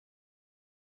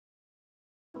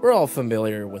We're all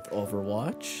familiar with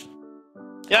Overwatch.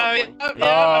 Yeah,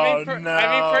 I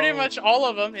mean, pretty much all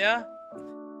of them. Yeah.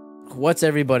 What's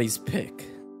everybody's pick?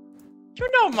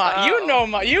 You know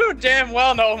my. You damn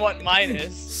well know what mine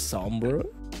is. Sombra.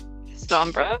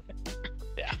 Sombra?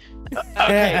 Yeah.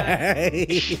 Okay.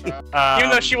 Even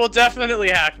though she will definitely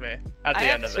hack me at the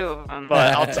end of it.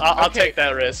 But I'll take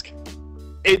that risk.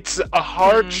 It's a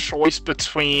hard choice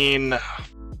between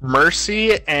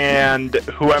Mercy and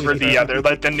whoever the other,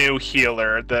 like the new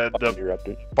healer, the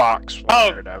box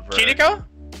one or whatever. Kiriko?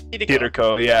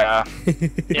 Kiriko, yeah.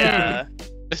 Yeah.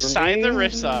 Sign the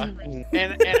Rissa.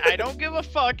 And I don't give a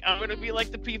fuck. I'm gonna be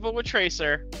like the people with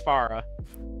Tracer, Farah.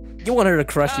 You want her to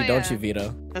crush you, don't you,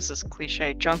 Vito? This is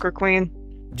cliche. Junker Queen.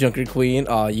 Junker Queen?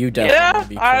 Oh, you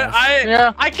definitely be crushed.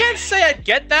 I can't say I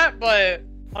get that, but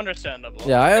understandable.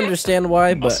 Yeah, I understand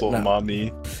why, but Muscle no.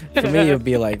 mommy. For me, it would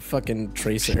be like fucking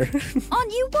Tracer.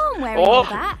 Aren't you born wearing all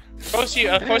that? Of course you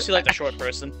like the short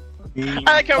person.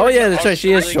 Oh yeah, that's right.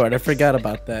 She is short. I forgot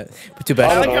about that. But too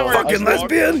bad. Fucking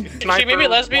lesbian. She may be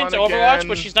lesbian to Overwatch,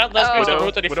 but she's not lesbian to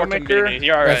Root 34 community.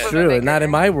 You're alright. That's true. Not in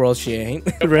my world, she ain't.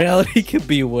 Reality can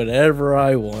be whatever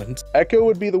I want. Echo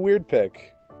would be the weird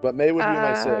pick, but May would be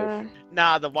my save.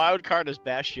 Nah, the wild card is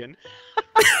Bastion.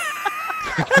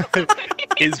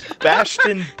 Is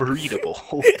Bastion breedable?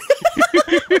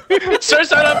 Search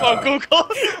that up on Google.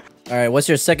 Alright, what's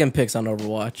your second picks on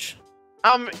Overwatch?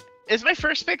 Is my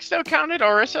first pick still counted,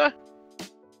 Orisa?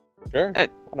 Sure. Why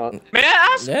not? May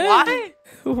I ask why?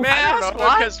 May I I ask don't know,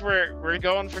 why? because we're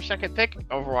going for second pick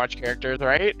Overwatch characters,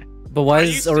 right? But why Are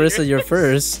is you Orisa serious? your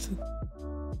first?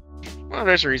 Well,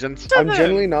 there's reasons. I'm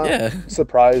genuinely not Yeah.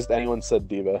 surprised anyone said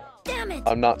Diva. Damn it!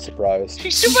 I'm not surprised.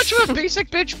 She's too much of a basic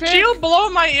bitch pick. She'll blow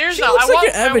my ears She out. looks like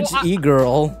your average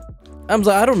e-girl. I'm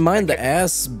like, I don't mind the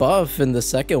ass buff in the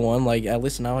second one. Like, at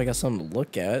least now I got something to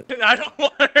look at. I don't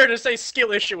want her to say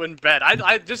skill issue in bed.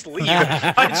 I just leave.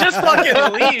 I just fucking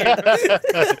leave.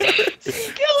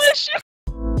 Skill issue.